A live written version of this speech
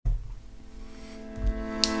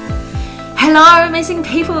Hello amazing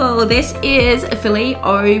people, this is Philly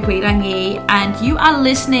Owirangi and you are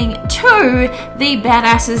listening to the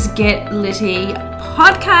Badasses Get Litty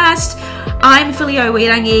podcast. I'm Philly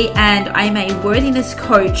Owirangi and I'm a worthiness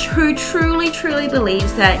coach who truly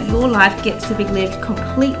believes that your life gets to be lived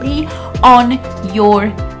completely on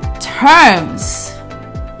your terms.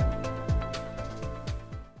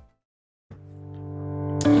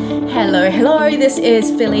 Hello, this is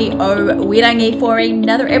Philly Owirangi for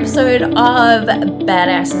another episode of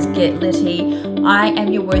Badasses Get Litty. I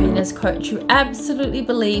am your worthiness coach who absolutely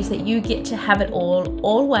believes that you get to have it all,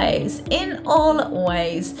 always, in all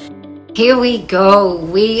ways. Here we go.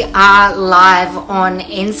 We are live on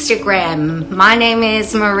Instagram. My name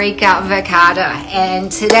is Marika Verkada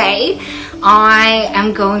and today I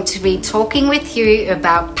am going to be talking with you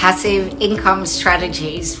about passive income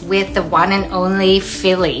strategies with the one and only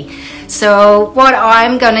Philly. So what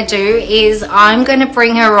I'm going to do is I'm going to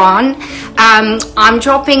bring her on. I'm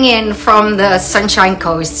dropping in from the Sunshine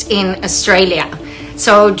Coast in Australia.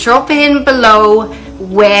 So drop in below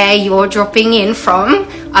where you're dropping in from.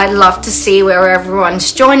 I'd love to see where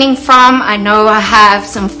everyone's joining from. I know I have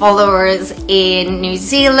some followers in New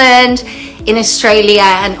Zealand, in Australia,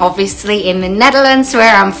 and obviously in the Netherlands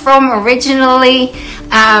where I'm from originally.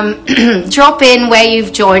 Drop in where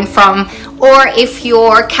you've joined from, or if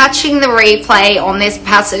you're catching the replay on this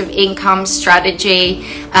passive income strategy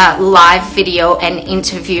live video and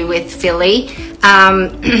interview with Philly,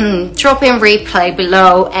 drop in replay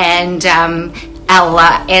below and I'll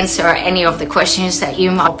answer any of the questions that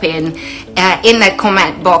you might pop in the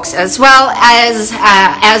comment box, as well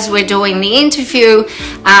as we're doing the interview.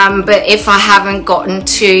 But if I haven't gotten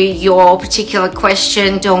to your particular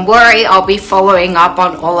question, don't worry, I'll be following up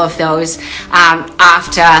on all of those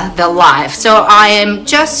after the live. So I am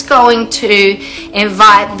just going to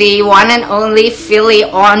invite the one and only Philly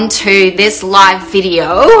onto this live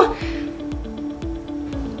video.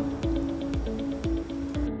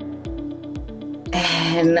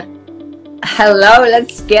 And hello,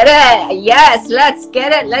 let's get it. Yes, let's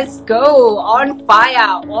get it. Let's go. On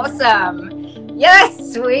fire. Awesome.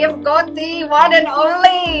 Yes, we have got the one and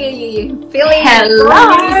only Philly from New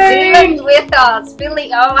Zealand with us. Philly,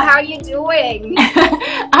 how are you doing?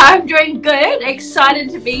 I'm doing good.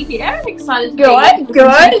 Excited to be here. Excited to be here.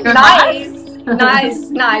 Good.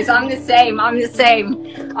 Nice. I'm the same.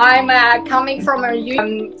 I'm coming from a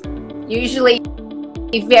usually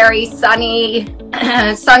very sunny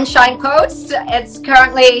Sunshine Coast. It's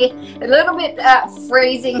currently a little bit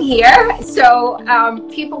freezing here, so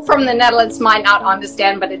people from the Netherlands might not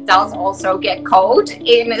understand, but it does also get cold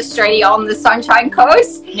in Australia on the Sunshine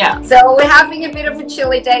Coast. Yeah. So we're having a bit of a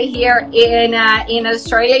chilly day here in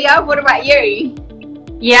Australia. What about you?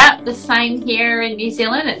 Yeah, the same here in New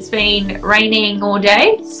Zealand. It's been raining all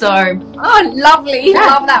day, so... Oh, lovely. Yeah.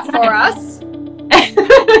 Love that for us.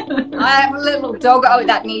 I have a little doggo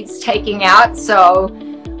that needs taking out, so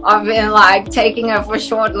I've been like taking her for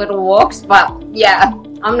short little walks, but yeah,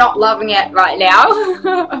 I'm not loving it right now.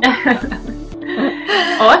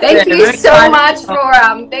 Awesome. Thank you so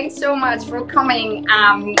much for coming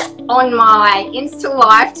on my Insta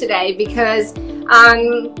Live today, because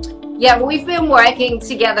yeah, we've been working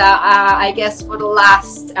together I guess for the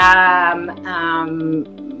last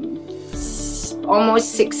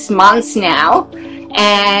almost 6 months now,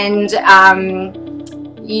 and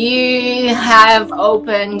you have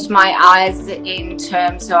opened my eyes in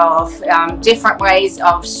terms of different ways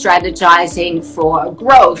of strategizing for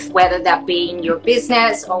growth, whether that be in your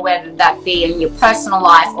business or whether that be in your personal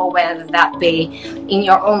life or whether that be in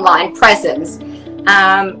your online presence.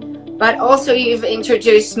 But also you've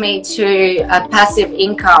introduced me to a passive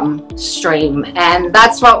income stream, and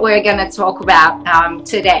that's what we're going to talk about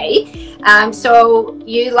today. So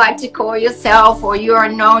you like to call yourself, or you are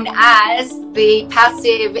known as, the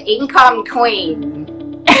passive income queen.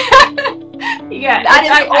 Yeah, that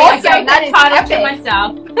is awesome. That is epic.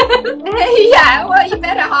 Myself. Yeah, well, you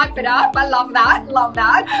better hype it up. I love that.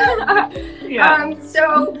 Yeah.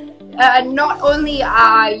 So not only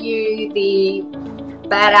are you the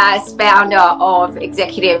badass founder of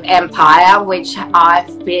Executive Empire, which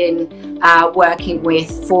I've been working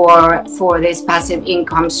with for this passive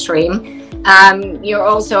income stream, you're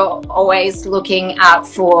also always looking out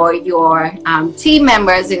for your team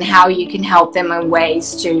members and how you can help them in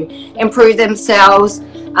ways to improve themselves,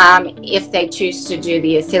 if they choose to do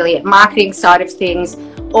the affiliate marketing side of things,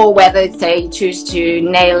 or whether they choose to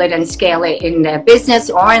nail it and scale it in their business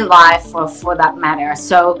or in life, or for that matter.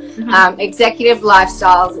 So Executive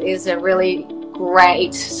Lifestyles is a really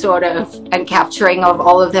great sort of encapturing of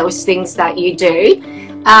all of those things that you do.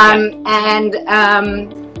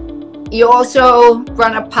 you also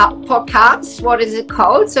run a podcast. What is it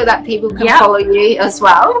called, so that people can follow you as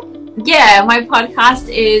well? Yeah, my podcast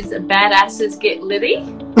is Badasses Get Litty.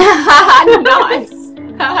 Nice.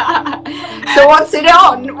 So what's it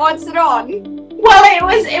on? Well,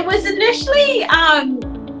 it was initially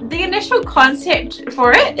the initial concept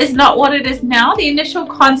for it is not what it is now. The initial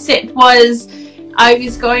concept was I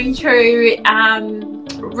was going to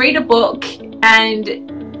read a book and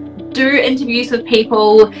do interviews with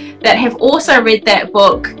people that have also read that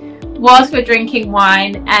book whilst we're drinking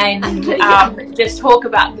wine and just talk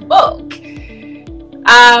about the book.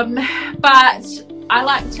 But I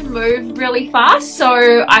like to move really fast,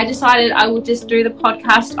 so I decided I would just do the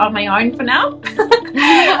podcast on my own for now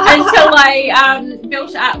until I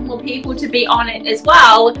built up more people to be on it as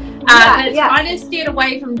well. And it's kind of steered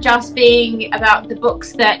away from just being about the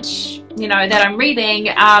books that that I'm reading,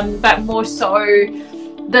 but more so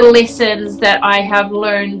the lessons that I have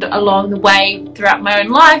learned along the way throughout my own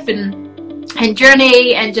life and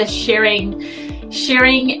journey, and just sharing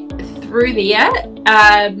through there.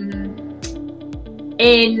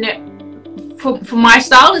 For my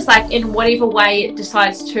style is like in whatever way it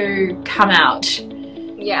decides to come out.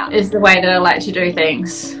 Yeah, is the way that I like to do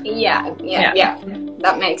things. Yeah.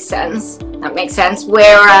 That makes sense.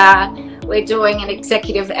 We're doing an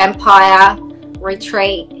Executive Empire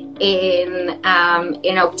retreat in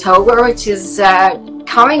October, which is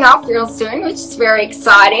coming up real soon, which is very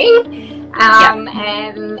exciting.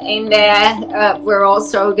 And in there, we're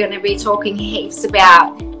also going to be talking heaps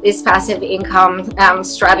about this passive income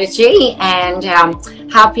strategy and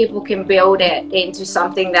how people can build it into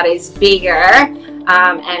something that is bigger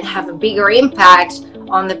and have a bigger impact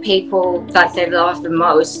on the people that they love the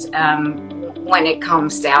most when it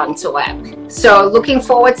comes down to it. So looking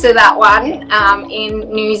forward to that one in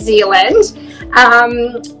New Zealand.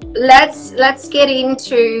 Let's get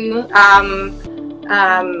into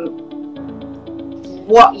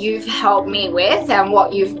what you've helped me with and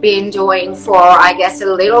what you've been doing for, I guess, a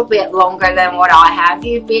little bit longer than what I have.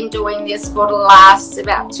 You've been doing this for the last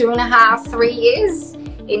about 2.5-3 years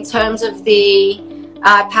in terms of the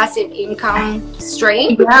passive income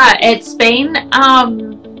stream. Yeah, it's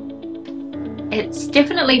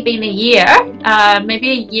definitely been a year, maybe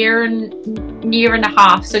a year and a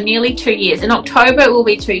half, so nearly 2 years. In October it will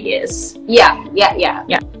be 2 years. Yeah.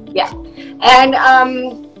 And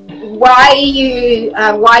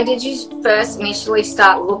why did you first initially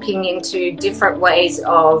start looking into different ways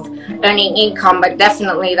of earning income, but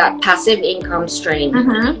definitely that passive income stream?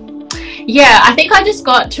 Yeah, I think I just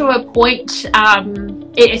got to a point,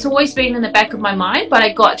 it's always been in the back of my mind, but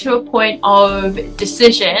I got to a point of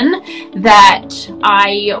decision that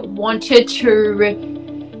I wanted to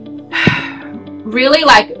really,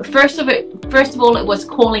 like, first of all, it was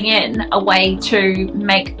calling in a way to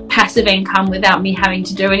make passive income without me having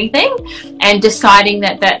to do anything, and deciding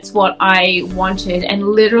that that's what I wanted. And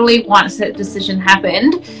literally once that decision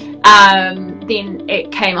happened, then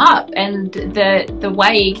it came up, and the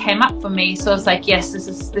way came up for me. So I was like, yes, this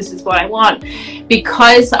is what I want,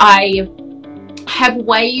 because I have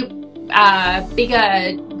way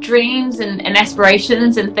bigger dreams and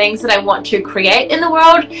aspirations and things that I want to create in the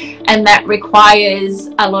world, and that requires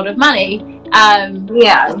a lot of money. So I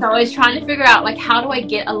was trying to figure out, like, how do I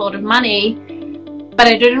get a lot of money, but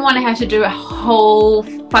I didn't want to have to do a whole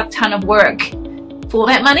fuck ton of work for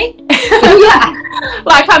that money.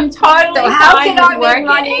 Like, I'm totally so how can I make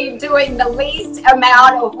money doing the least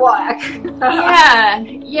amount of work?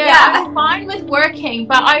 I'm fine with working,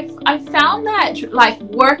 but I've found that, like,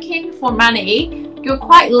 working for money, you're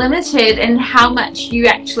quite limited in how much you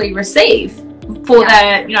actually receive for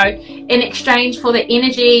the, in exchange for the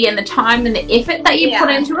energy and the time and the effort that you put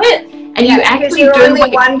into it. And you actually you're only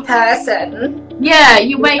one person.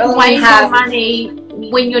 You make way more money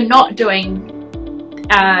when you're not doing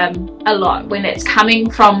a lot, when it's coming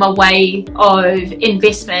from a way of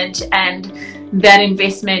investment, and that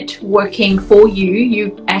investment working for you,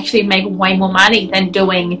 you actually make way more money than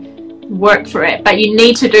doing work for it. But you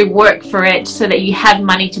need to do work for it so that you have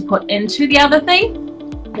money to put into the other thing.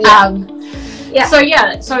 So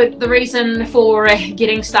the reason for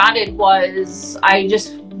getting started was I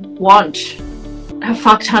just want a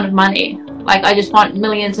fuck ton of money. Like, I just want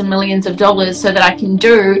millions and millions of dollars so that I can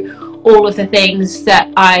do all of the things that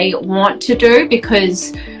I want to do,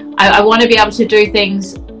 because I want to be able to do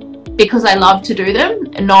things because I love to do them,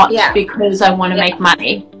 and not because I want to make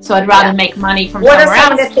money. So I'd rather make money from somewhere else. What are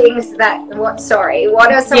some of the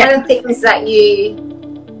things that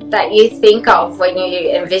you think of when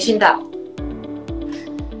you envision that?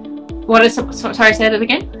 What is sorry, say that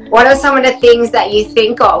again? What are some of the things that you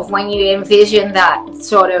think of when you envision that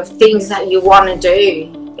sort of things that you want to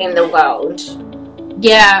do in the world?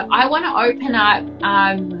 Yeah, I want to open up,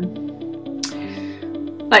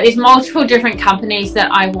 like there's multiple different companies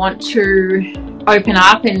that I want to open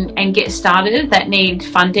up and get started that need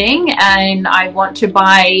funding, and I want to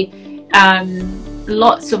buy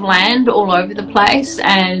lots of land all over the place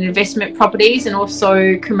and investment properties and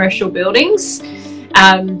also commercial buildings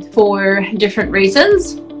for different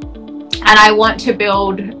reasons. And I want to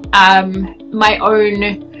build my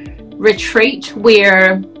own retreat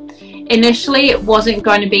where initially it wasn't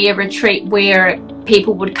going to be a retreat where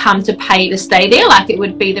people would come to pay to stay there. Like it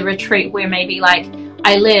would be the retreat where maybe like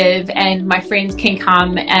I live and my friends can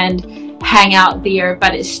come and hang out there,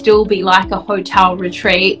 but it still be like a hotel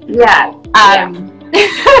retreat. Yeah.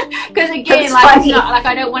 Because again, like it's not like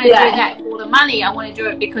I don't want to do that for the money. I want to do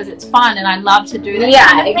it because it's fun and I love to do that. Yeah,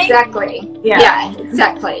 kind of exactly. Yeah,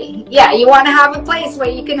 exactly. Yeah, you want to have a place where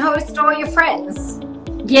you can host all your friends.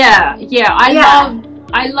 Yeah.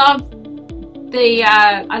 I love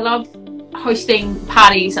hosting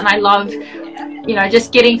parties, and I love, you know,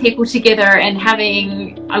 just getting people together and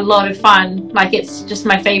having a lot of fun. Like it's just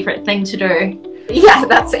my favorite thing to do. Yeah,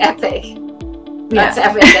 that's epic. That's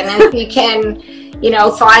epic. And if you can, you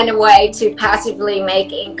know, find a way to passively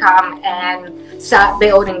make income and start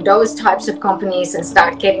building those types of companies and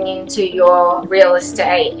start getting into your real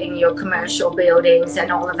estate and your commercial buildings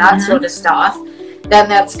and all of that sort of stuff, then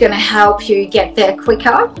that's going to help you get there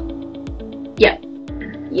quicker.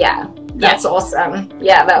 Yeah, that's awesome.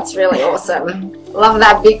 Yeah, that's really awesome. Love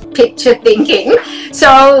that big picture thinking.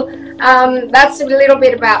 So that's a little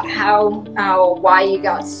bit about why you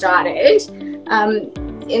got started.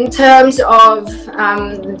 In terms of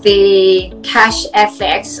the Cash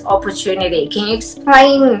FX opportunity, can you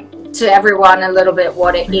explain to everyone a little bit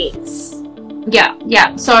what it is? Yeah.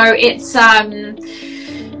 So it's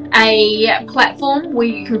a platform where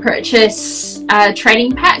you can purchase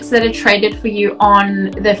trading packs that are traded for you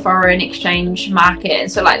on the foreign exchange market.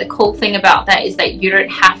 So like the cool thing about that is that you don't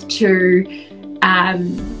have to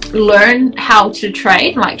learn how to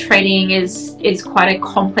trade. Like trading is quite a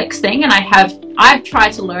complex thing, and I've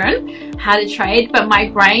tried to learn how to trade, but my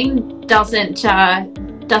brain doesn't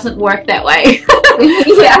work that way.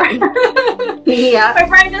 My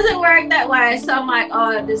brain doesn't work that way, so I'm like,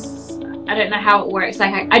 I don't know how it works.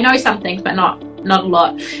 Like I know some things, but not a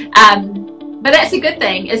lot. But that's a good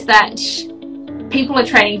thing, is that people are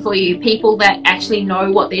trading for you, people that actually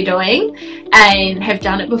know what they're doing and have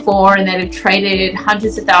done it before, and that have traded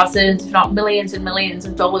hundreds of thousands, if not millions and millions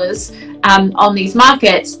of dollars on these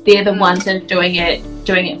markets. They're the ones that are doing it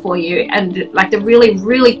for you. And like the really,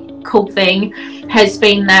 really cool thing has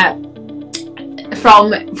been that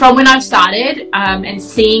from when I've started and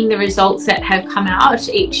seeing the results that have come out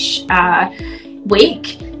each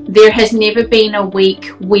week, there has never been a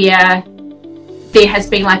week where there has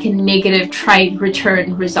been like a negative trade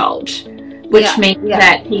return result, which means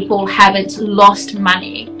that people haven't lost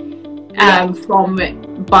money from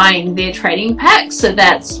buying their trading packs. So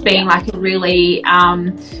that's been like a really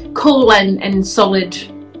cool and solid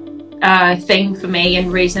thing for me,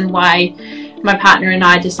 and reason why my partner and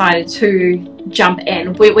I decided to jump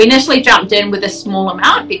in. We initially jumped in with a small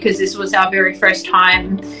amount because this was our very first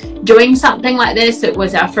time doing something like this. It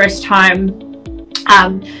was our first time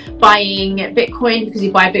buying Bitcoin, because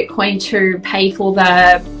you buy Bitcoin to pay for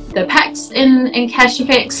the packs in Cash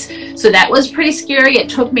FX. So that was pretty scary. It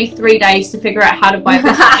took me 3 days to figure out how to buy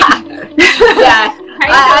Bitcoin.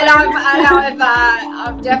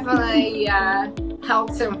 I've definitely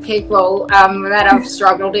helped some people that have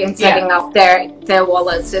struggled in setting up their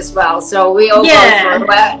wallets as well. So we all go through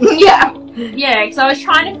it. Because I was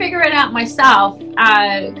trying to figure it out myself,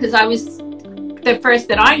 because I was the first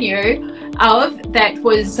that I knew of that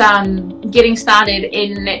was getting started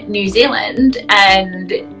in New Zealand,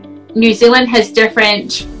 and New Zealand has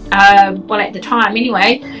different well, at the time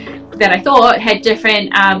anyway, that I thought had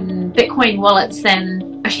different Bitcoin wallets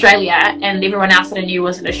than Australia, and everyone else that I knew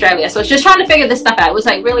was in Australia. So I was just trying to figure this stuff out. It was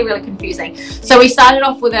like really, really confusing. So we started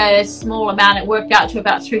off with a small amount. It worked out to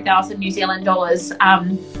about 2,000 New Zealand dollars.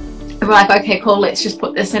 We're like, okay, cool, let's just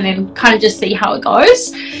put this in and kind of just see how it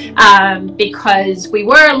goes, because we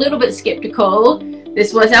were a little bit skeptical.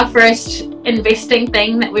 This was our first investing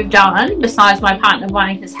thing that we've done, besides my partner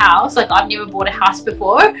buying his house. Like, I've never bought a house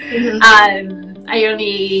before. I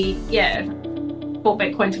only bought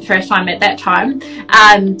Bitcoin for the first time at that time.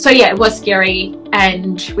 So yeah, it was scary,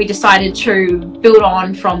 and we decided to build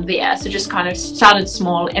on from there. So just kind of started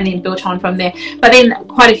small and then built on from there. But then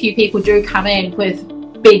quite a few people do come in with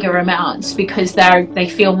bigger amounts because they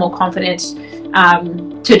feel more confident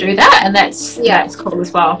to do that, and that's cool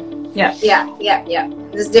as well. Yeah.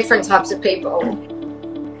 There's different types of people.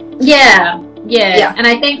 Yeah. And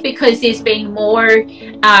I think because there's been more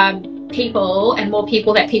people and more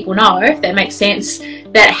people that people know, if that makes sense,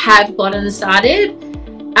 that have gotten started,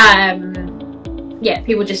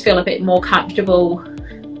 people just feel a bit more comfortable.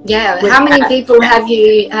 How many people have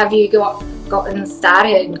you gotten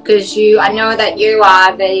started? Because I know that you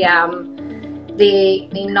are the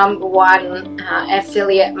number one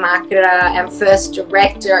affiliate marketer and first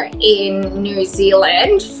director in New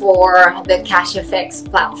Zealand for the CashFX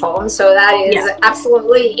platform. So that is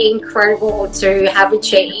absolutely incredible to have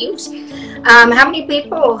achieved. How many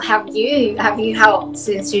people have you helped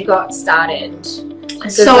since you got started?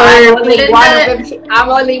 So I'm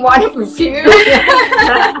only one of a few.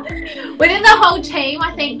 Within the whole team,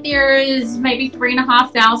 I think there is maybe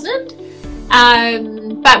 3,500.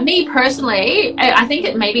 But me personally, I think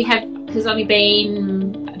it maybe has only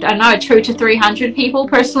been, I don't know, 200 to 300 people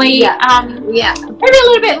personally. Maybe a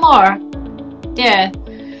little bit more. Yeah.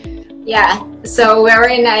 So we're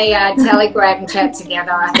in a Telegram chat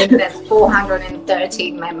together. I think there's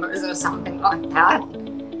 413 members or something like that.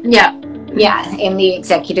 Yeah, in the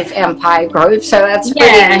Executive Empire group. So that's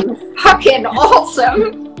pretty fucking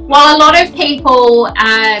awesome. Well, a lot of people,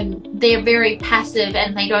 they're very passive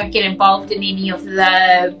and they don't get involved in any of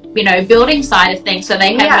the, building side of things. So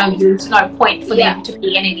they have no point for them to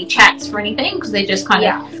be in any chats for anything, because they just kind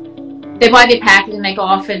of, they buy their pack and they go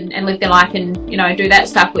off and live their life and, do that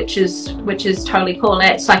stuff, which is totally cool.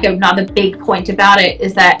 That's like another big point about it,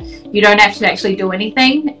 is that you don't have to actually do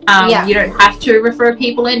anything. You don't have to refer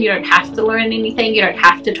people in. You don't have to learn anything. You don't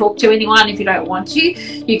have to talk to anyone if you don't want to.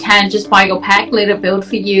 You can just buy your pack, let it build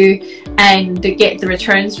for you, and get the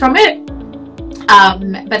returns from it.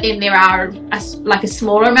 But then there are a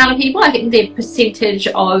smaller amount of people. I think the percentage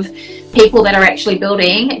of people that are actually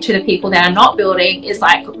building to the people that are not building is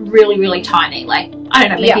like really, really tiny. Like, I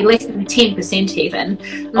don't know, maybe less than 10% even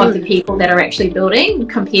of the people that are actually building,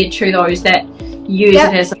 compared to those that use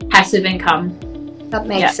it as a passive income. That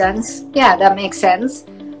makes sense. Yeah, that makes sense.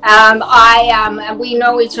 We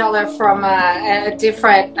know each other from a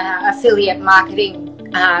different affiliate marketing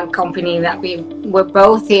company that we were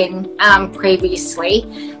both in previously.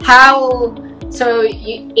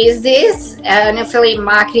 Is this an affiliate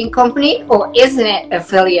marketing company, or isn't it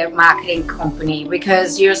affiliate marketing company?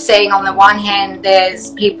 Because you're saying on the one hand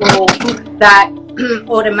there's people that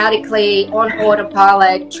automatically on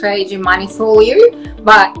autopilot trade your money for you,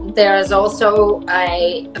 but there is also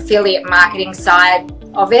a affiliate marketing side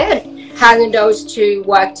of it. How do those two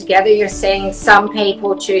work together? You're saying some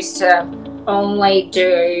people choose to only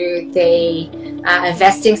do the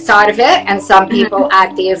investing side of it, and some people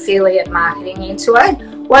add the affiliate marketing into it.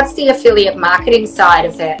 What's the affiliate marketing side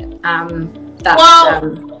of it? I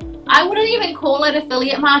wouldn't even call it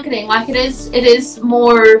affiliate marketing. Like, it is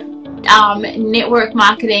more network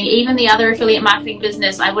marketing. Even the other affiliate marketing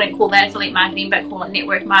business, I wouldn't call that affiliate marketing, but call it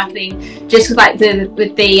network marketing, just like the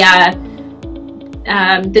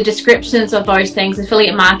descriptions of those things.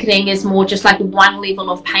 Affiliate marketing is more just like one level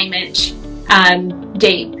of payment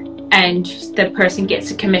deep, and the person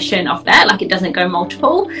gets a commission off that. Like, it doesn't go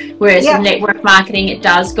multiple, whereas network marketing, it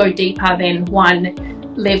does go deeper than one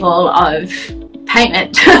level of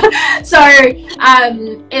payment. So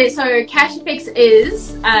CashFX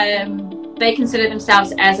is, they consider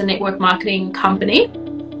themselves as a network marketing company,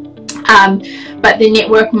 but the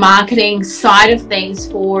network marketing side of things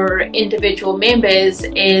for individual members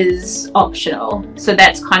is optional. So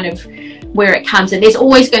that's kind of where it comes in. There's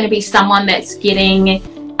always going to be someone that's getting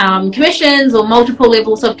commissions or multiple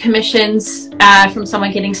levels of commissions from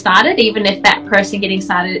someone getting started, even if that person getting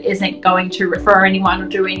started isn't going to refer anyone or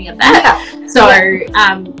do any of that.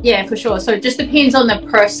 For sure. So it just depends on the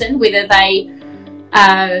person whether they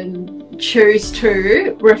choose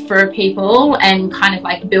to refer people and kind of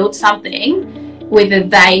like build something, whether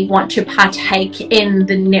they want to partake in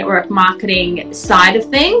the network marketing side of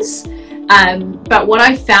things. But what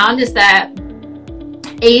I found is that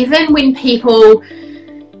even when people,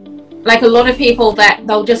 like a lot of people, that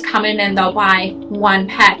they'll just come in and they'll buy one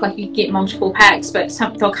pack, like you get multiple packs, but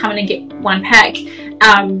they'll come in and get one pack.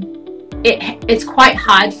 It's quite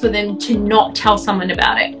hard for them to not tell someone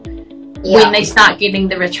about it when they start getting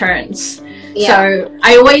the returns. So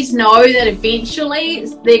I always know that eventually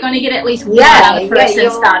they're going to get at least one other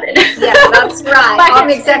person started. That's right.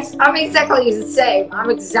 I'm exactly the same. I'm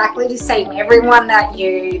exactly the same. Everyone that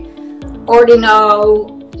you already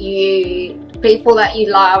know, people that you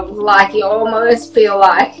love, like you almost feel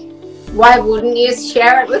like why wouldn't you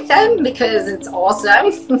share it with them? Because it's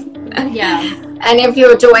awesome. Yeah. And if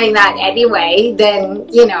you're doing that anyway, then,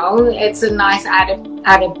 you know, it's a nice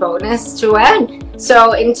added bonus to it.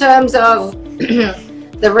 So in terms of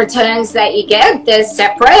the returns that you get, they're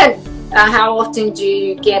separate. How often do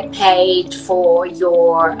you get paid for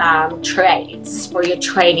your trades, for your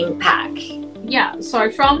trading pack? Yeah, so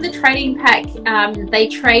from the trading pack, they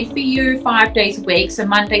trade for you 5 days a week, so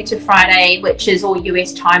Monday to Friday, which is all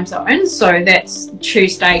US time zones. So that's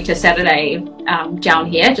Tuesday to Saturday down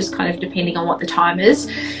here, just kind of depending on what the time is.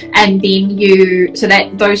 And then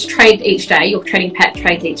those trade each day, your trading pack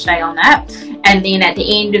trades each day on that. And then at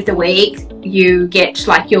the end of the week, you get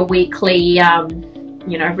like your weekly,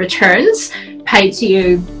 returns paid to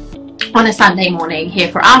you on a Sunday morning here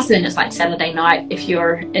for us, and it's like Saturday night if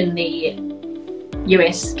you're in the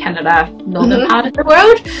US, Canada, northern part of the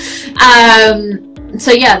world.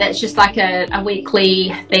 So yeah, that's just like a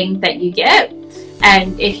weekly thing that you get.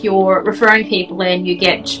 And if you're referring people in, you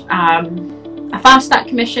get a fast start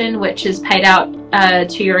commission, which is paid out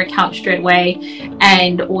to your account straight away.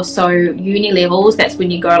 And also uni levels, that's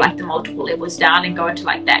when you go like the multiple levels down and go into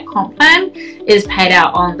like that comp plan, is paid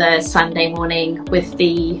out on the Sunday morning with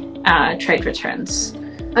the trade returns.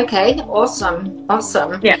 Okay, awesome.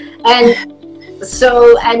 Yeah. And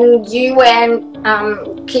you went,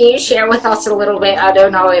 can you share with us a little bit, I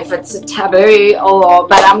don't know if it's a taboo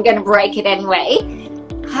but I'm going to break it anyway.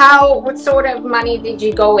 What sort of money did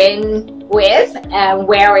you go in with, and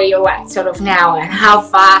where are you at sort of now, and how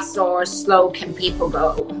fast or slow can people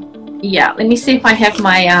go? Yeah, let me see if I have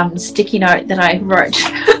my sticky note that I wrote.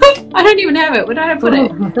 I don't even have it. Where did I put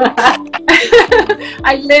it?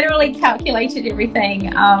 I literally calculated everything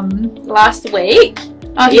last week.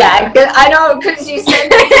 Oh, yeah, I know, because you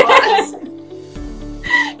sent it to us.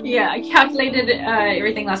 Yeah, I calculated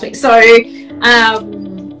everything last week. So,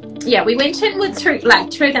 yeah, we went in with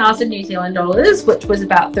 2,000 New Zealand dollars, which was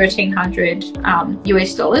about 1,300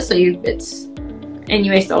 US dollars. So it's in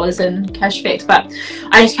US dollars and cash effect, but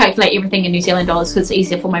I just calculate everything in New Zealand dollars because it's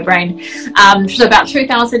easier for my brain. So about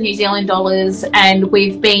 2,000 New Zealand dollars, and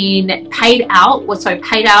we've been paid out. So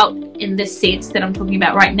paid out in this sense that I'm talking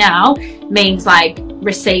about right now means like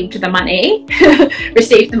received the money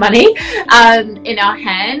in our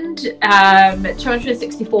hand,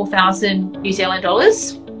 264,000 New Zealand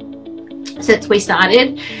dollars since we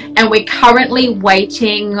started, and we're currently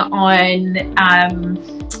waiting on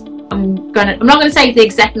I'm not going to say the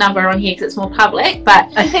exact number on here because it's more public, but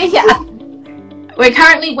yeah, we're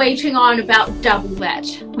currently waiting on about double that.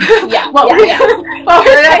 Yeah,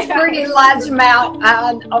 that's a pretty large amount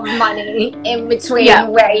of money in between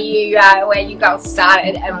where you got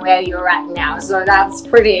started and where you're at now. So that's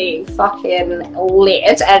pretty fucking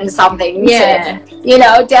lit, and something to,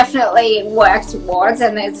 definitely work towards.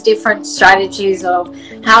 And there's different strategies of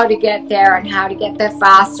how to get there and how to get there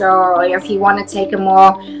faster, or if you want to take a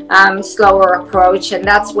more slower approach. And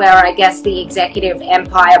that's where I guess the Executive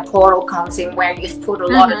Empire portal comes in, where you've put a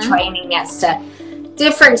lot of training as to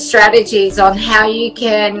different strategies on how you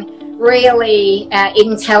can really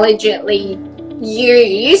intelligently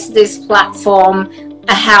use this platform,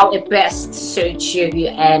 how it best suits you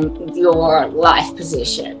and your life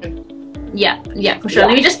position. Yeah, for sure.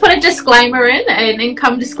 Let me just put a disclaimer in, an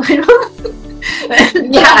income disclaimer.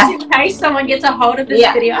 Yeah. Just in case someone gets a hold of this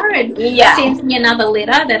video and sends me another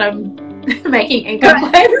letter that I'm making income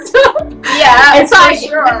plans. Yeah, it's like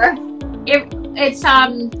sure. It's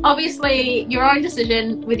obviously your own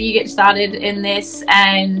decision whether you get started in this,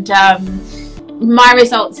 and my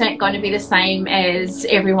results aren't going to be the same as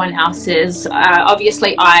everyone else's.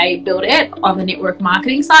 Obviously I build it on the network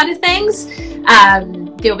marketing side of things.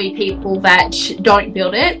 There'll be people that don't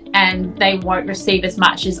build it and they won't receive as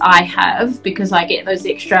much as I have because I get those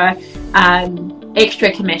extra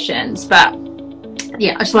commissions. But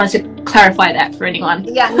yeah, I just wanted to clarify that for anyone.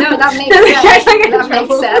 Yeah, no, that makes sense. That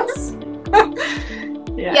makes sense.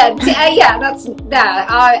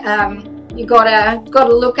 You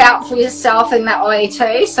gotta look out for yourself in that way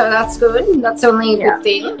too, so that's good. That's only a good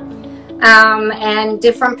thing. And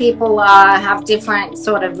different people have different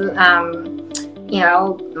sort of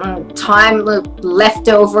time left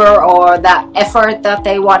over, or that effort that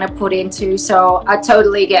they want to put into. So I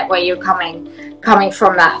totally get where you're coming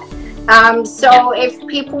from that. If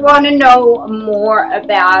people want to know more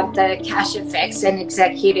about the Cash FX and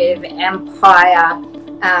Executive Empire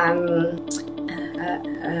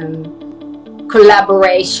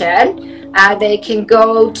collaboration, they can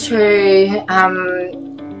go to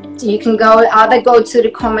either go to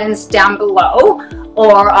the comments down below,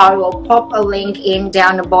 or I will pop a link in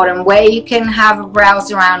down the bottom where you can have a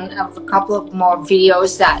browse around of a couple of more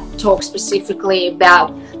videos that talk specifically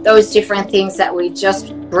about those different things that we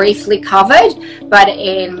just briefly covered, but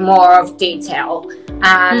in more of detail.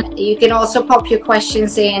 You can also pop your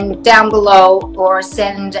questions in down below or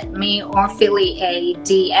send me or Philly a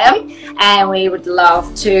DM, and we would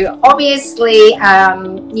love to obviously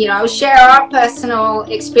share our personal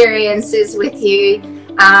experiences with you,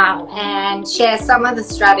 and share some of the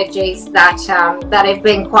strategies that have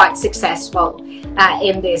been quite successful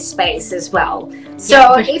in this space as well.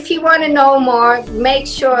 So if you want to know more, make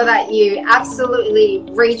sure that you absolutely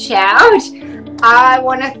reach out. I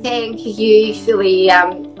want to thank you, Philly,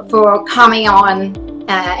 for coming on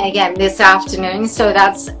again this afternoon. So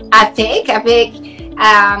that's epic.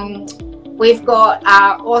 We've got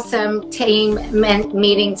our awesome team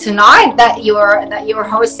meeting tonight that you're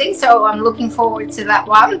hosting. So I'm looking forward to that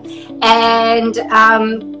one, and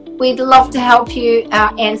we'd love to help you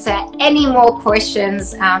answer any more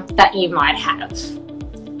questions that you might have.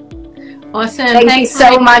 Awesome. Thank you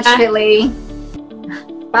so much, Philly.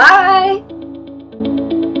 Bye.